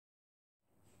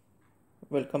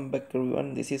Welcome back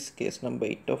everyone. This is case number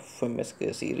 8 of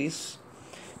MSK series.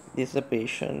 This is a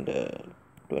patient,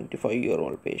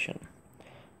 25-year-old patient,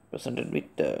 presented with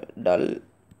dull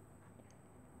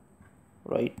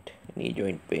right knee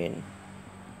joint pain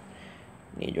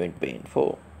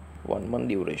for 1 month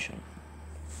duration.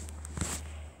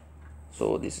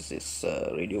 So this is his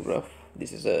radiograph.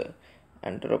 This is a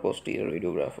anteroposterior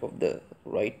radiograph of the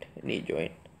right knee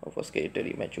joint of a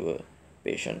skeletally mature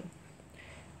patient.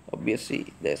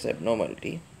 Obviously there's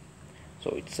abnormality,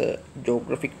 so it's a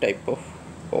geographic type of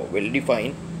or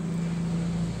well-defined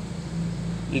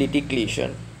lytic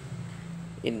lesion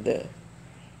in the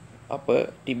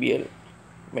upper tibial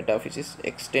metaphysis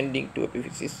extending to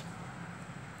epiphysis.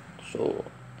 So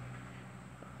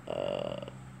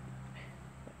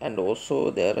and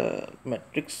also there are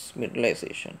matrix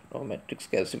mineralization or matrix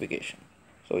calcification.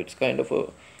 So it's kind of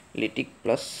a lytic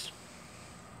plus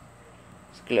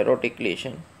sclerotic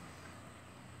lesion.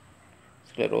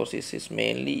 Sclerosis is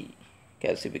mainly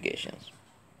calcifications,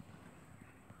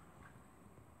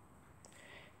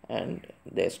 and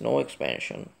there's no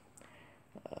expansion.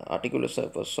 Articular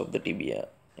surface of the tibia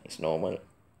is normal,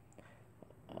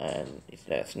 and it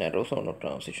has narrow zone of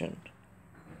transition,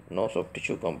 no soft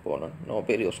tissue component, no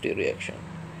periosteal reaction,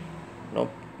 no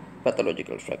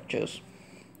pathological fractures.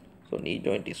 So knee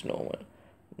joint is normal,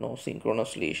 no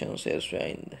synchronous lesions elsewhere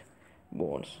in the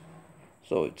bones.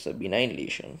 So it's a benign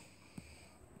lesion.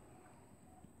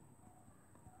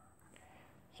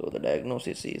 So the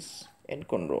diagnosis is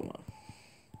enchondroma.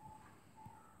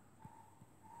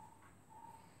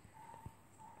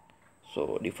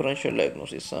 So differential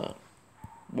diagnosis are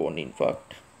bone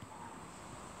infarct,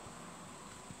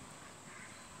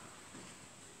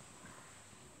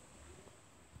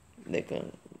 the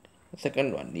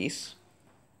second one is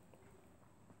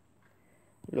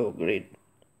low grade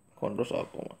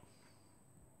chondrosarcoma.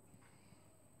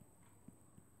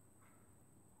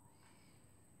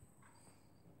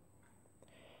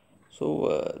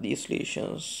 So these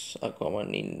lesions are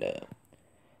common in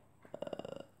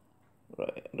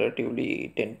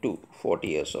relatively 10 to 40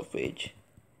 years of age,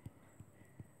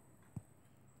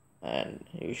 and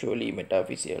usually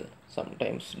metaphyseal,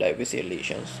 sometimes diaphyseal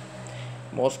lesions,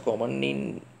 most common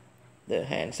in the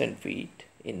hands and feet,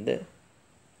 in the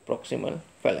proximal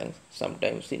phalanx,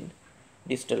 sometimes in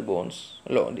distal bones,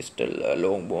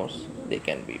 long bones they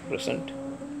can be present.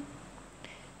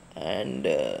 And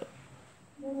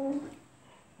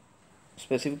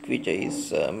specific feature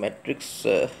is matrix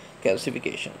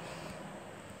calcification.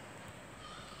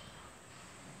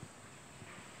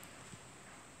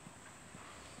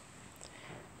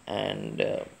 And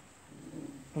there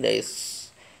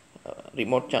is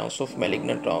remote chance of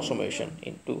malignant transformation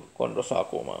into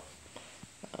chondrosarcoma.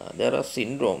 There are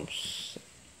syndromes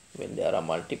when there are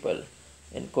multiple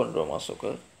enchondromas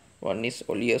occur. One is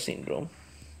Ollier syndrome,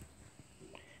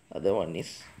 other one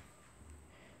is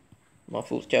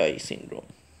Maffucci syndrome.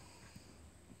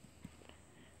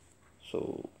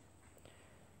 So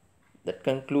that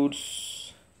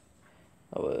concludes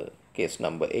our case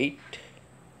number 8.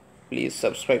 Please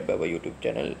subscribe our YouTube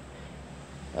channel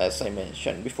as I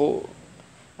mentioned before,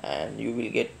 and you will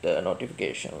get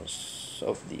notifications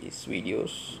of these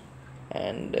videos,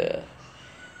 and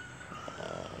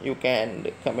you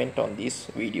can comment on these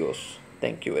videos.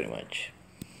 Thank you very much.